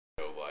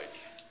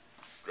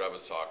grab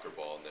a soccer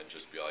ball and then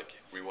just be like,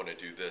 we want to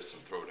do this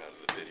and throw it out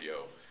of the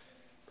video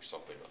or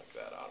something like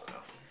that. I don't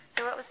know.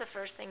 So what was the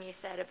first thing you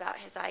said about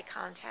his eye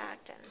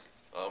contact? And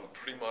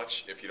Pretty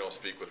much, if you don't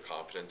speak with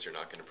confidence, you're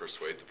not going to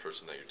persuade the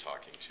person that you're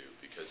talking to,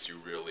 because you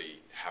really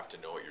have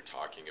to know what you're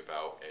talking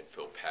about and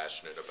feel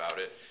passionate about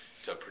it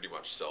to pretty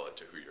much sell it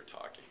to who you're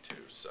talking to.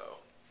 So.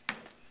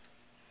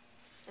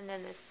 And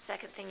then the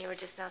second thing you were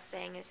just now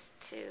saying is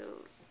to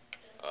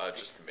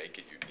just make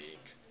it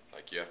unique.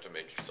 Like, you have to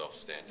make yourself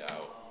stand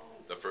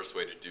out. The first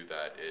way to do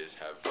that is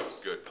have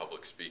good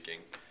public speaking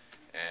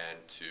and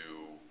to,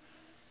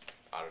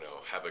 I don't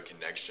know, have a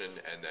connection,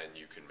 and then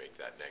you can make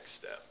that next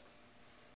step.